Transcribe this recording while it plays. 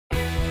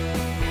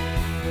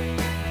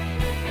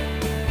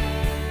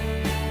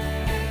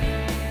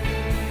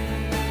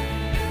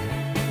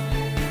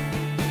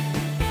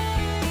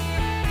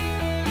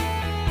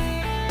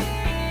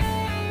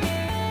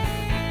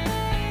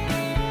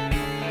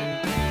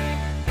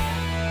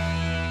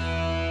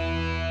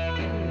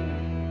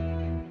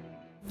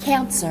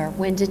Cancer,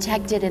 when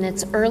detected in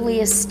its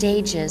earliest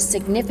stages,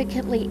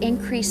 significantly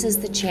increases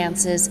the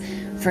chances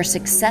for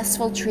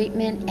successful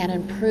treatment and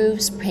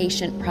improves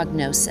patient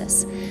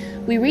prognosis.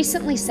 We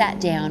recently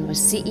sat down with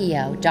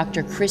CEO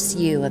Dr. Chris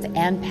Yu of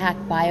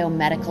Anpac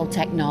Bio-Medical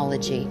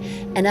Technology,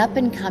 an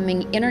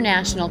up-and-coming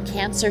international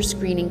cancer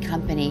screening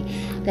company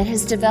that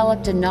has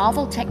developed a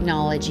novel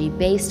technology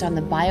based on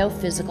the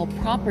biophysical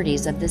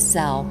properties of the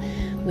cell,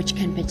 which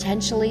can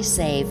potentially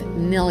save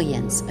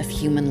millions of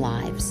human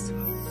lives.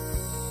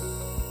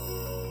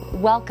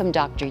 Welcome,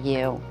 Dr.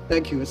 Yu.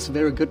 Thank you. It's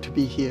very good to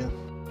be here.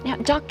 Now,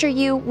 Dr.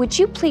 Yu, would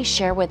you please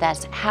share with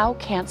us how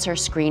cancer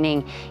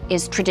screening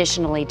is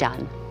traditionally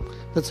done?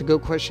 That's a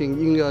good question.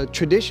 In a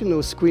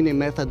traditional screening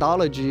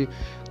methodology,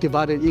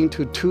 divided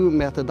into two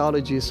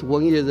methodologies.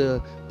 One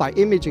is by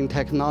imaging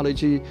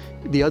technology,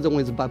 the other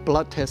one is by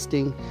blood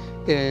testing.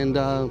 And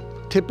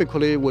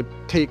typically would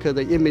take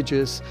the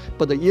images,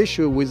 but the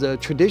issue with the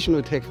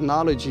traditional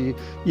technology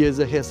is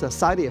it has a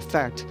side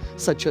effect,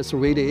 such as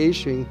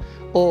radiation,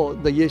 or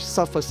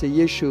suffers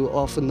the issue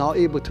of not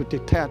able to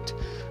detect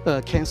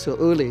cancer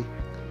early,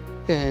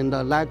 and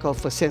lack of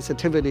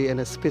sensitivity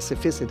and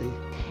specificity.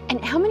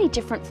 And how many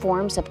different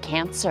forms of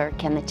cancer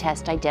can the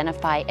test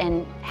identify,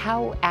 and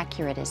how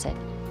accurate is it?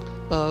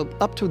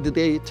 Up to the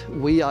date,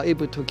 we are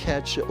able to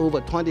catch over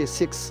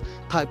 26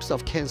 types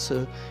of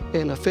cancer,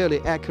 and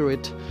fairly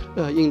accurate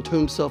in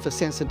terms of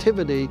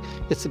sensitivity.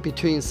 It's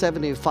between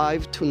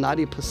 75 to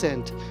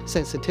 90%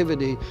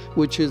 sensitivity,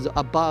 which is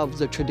above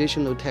the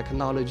traditional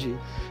technology.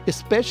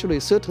 Especially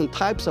certain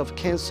types of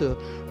cancer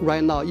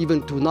right now even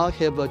do not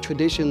have a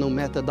traditional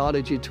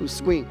methodology to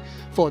screen.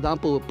 For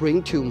example,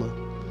 brain tumor,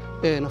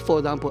 and for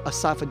example,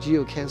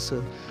 esophageal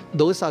cancer.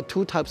 Those are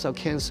two types of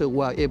cancer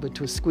we are able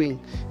to screen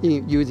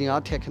using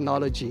our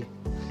technology,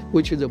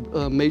 which is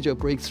a major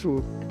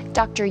breakthrough.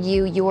 Dr.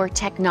 Yu, your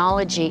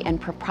technology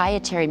and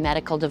proprietary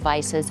medical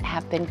devices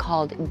have been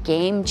called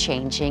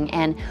game-changing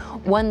and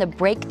won the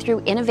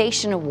Breakthrough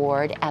Innovation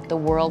Award at the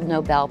World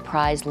Nobel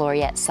Prize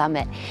Laureate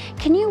Summit.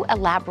 Can you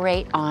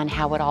elaborate on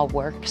how it all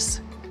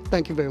works?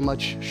 Thank you very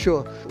much.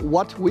 Sure.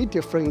 What we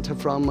different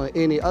from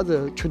any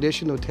other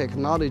traditional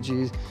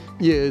technologies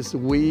is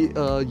we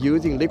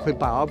using liquid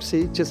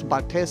biopsy just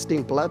by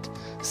testing blood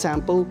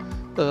sample,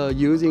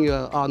 using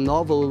our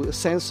novel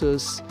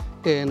sensors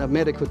and a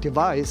medical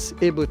device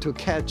able to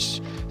catch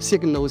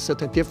signals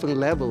at different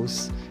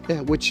levels,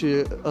 which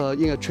in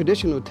a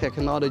traditional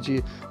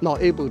technology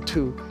not able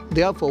to.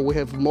 Therefore, we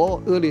have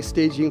more early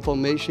stage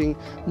information,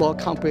 more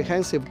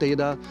comprehensive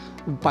data.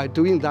 By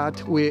doing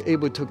that, we're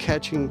able to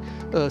catching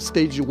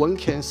stage 1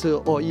 cancer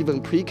or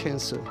even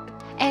pre-cancer.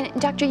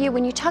 And Dr. Yu,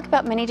 when you talk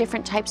about many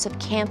different types of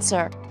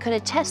cancer, could a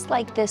test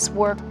like this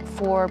work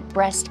for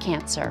breast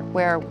cancer,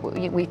 where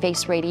we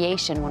face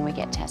radiation when we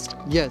get tested?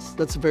 Yes,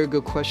 that's a very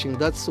good question.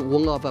 That's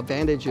one of the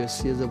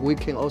advantages, is that we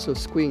can also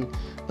screen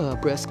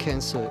breast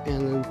cancer.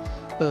 And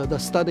the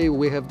study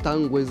we have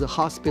done with the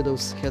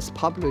hospitals has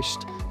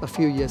published a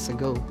few years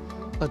ago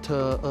at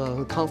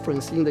a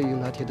conference in the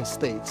United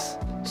States.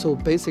 So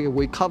basically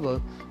we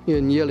cover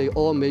nearly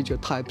all major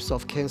types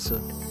of cancer.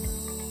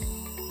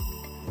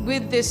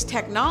 With this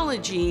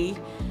technology,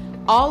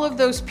 all of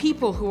those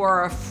people who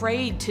are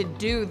afraid to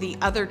do the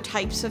other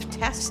types of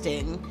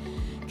testing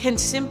can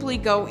simply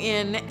go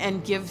in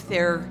and give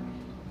their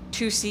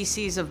 2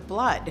 cc's of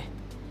blood.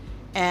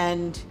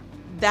 And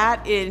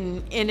that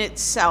in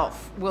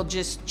itself will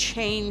just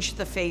change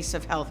the face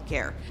of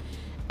healthcare.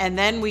 And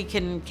then we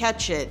can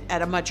catch it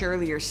at a much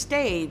earlier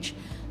stage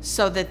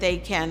so that they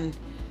can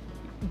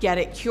get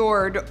it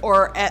cured,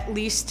 or at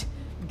least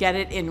get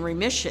it in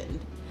remission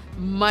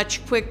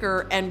much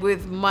quicker and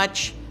with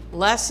much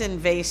less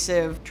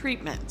invasive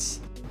treatments.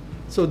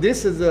 So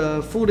this is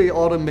a fully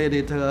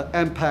automated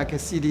Anpac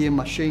CDA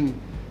machine,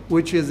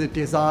 which is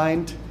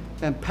designed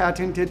and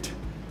patented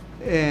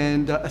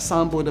and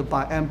assembled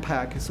by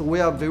Anpac. So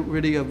we are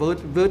really a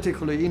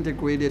vertically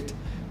integrated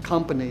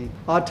company.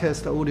 Our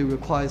test only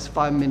requires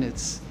 5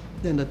 minutes.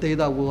 Then the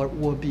data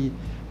will be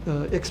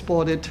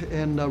exported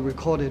and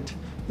recorded.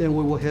 Then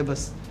we will have a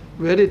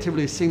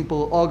relatively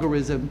simple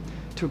algorithm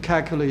to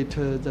calculate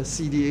the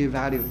CDA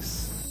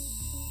values.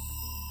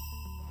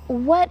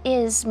 What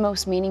is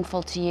most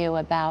meaningful to you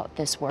about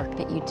this work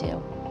that you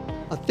do?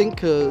 I think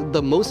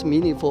the most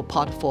meaningful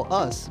part for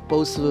us,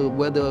 both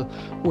whether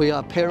we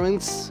are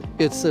parents,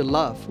 it's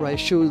love, right?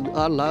 Show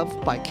our love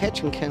by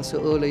catching cancer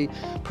early,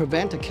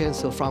 prevent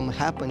cancer from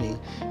happening.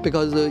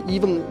 Because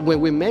even when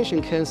we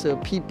mention cancer,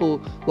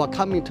 what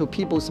coming to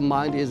people's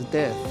mind is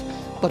death,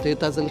 but it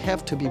doesn't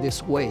have to be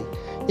this way.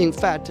 In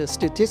fact,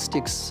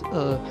 statistics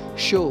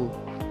show,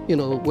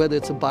 whether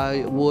it's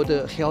by World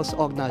Health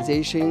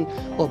Organization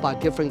or by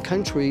different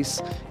countries,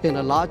 and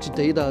a large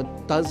data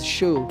does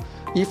show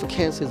if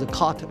cancer is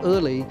caught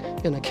early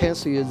and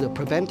cancer is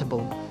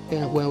preventable,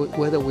 and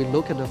whether we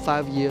look at the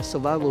 5-year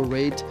survival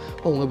rate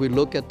or when we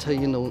look at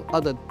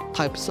other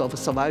types of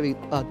surviving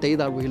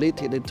data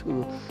related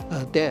to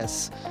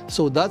deaths.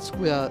 So that's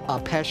where our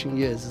passion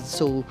is.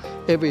 So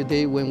every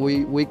day when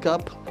we wake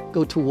up,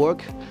 go to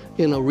work,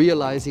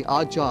 realizing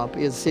our job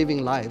is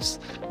saving lives.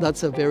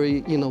 That's a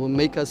very,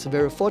 make us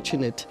very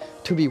fortunate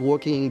to be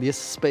working in this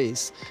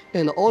space.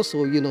 And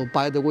also,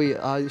 by the way,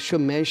 I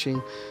should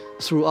mention,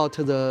 throughout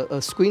the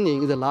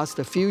screening in the last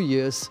few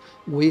years,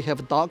 we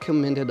have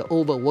documented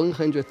over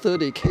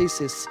 130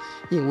 cases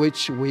in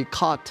which we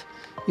caught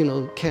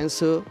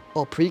cancer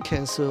or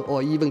pre-cancer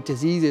or even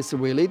diseases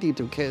related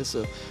to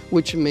cancer,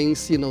 which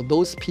means,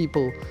 those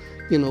people,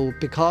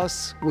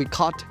 because we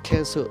caught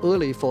cancer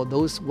early for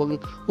those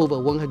over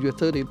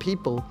 130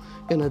 people,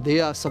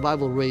 their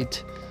survival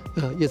rate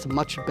is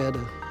much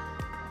better.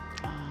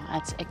 Oh,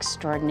 that's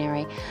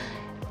extraordinary.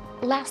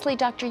 Lastly,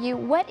 Dr. Yu,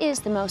 what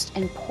is the most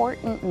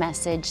important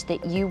message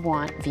that you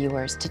want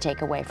viewers to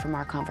take away from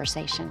our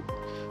conversation?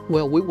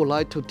 Well, we would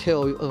like to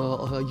tell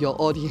your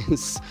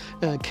audience,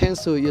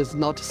 cancer is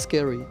not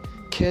scary.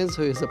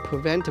 Cancer is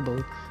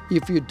preventable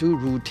if you do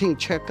routine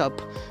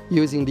checkup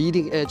using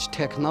leading-edge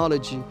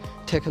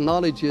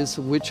technologies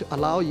which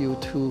allow you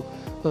to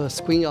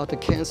screen out the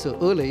cancer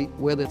early,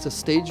 whether it's a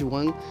stage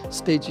 1,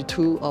 stage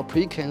 2, or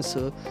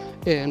pre-cancer,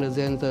 and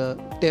then the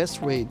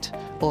death rate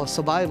or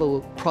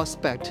survival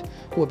prospect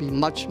will be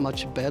much,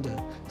 much better.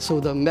 So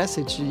the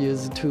message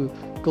is to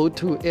go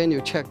to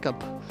annual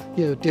checkup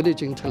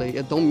diligently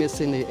and don't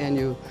miss any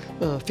annual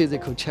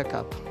physical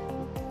checkup.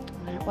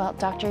 Well,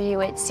 Dr.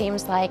 Yu, it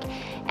seems like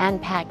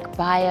Anpac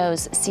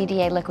Bio's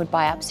CDA liquid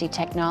biopsy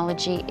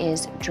technology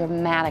is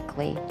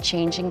dramatically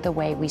changing the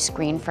way we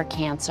screen for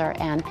cancer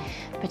and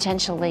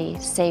potentially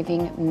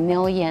saving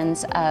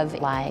millions of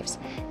lives.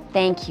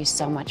 Thank you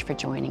so much for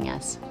joining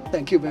us.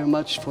 Thank you very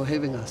much for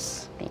having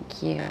us.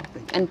 Thank you.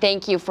 And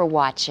thank you for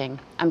watching.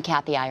 I'm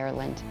Kathy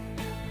Ireland.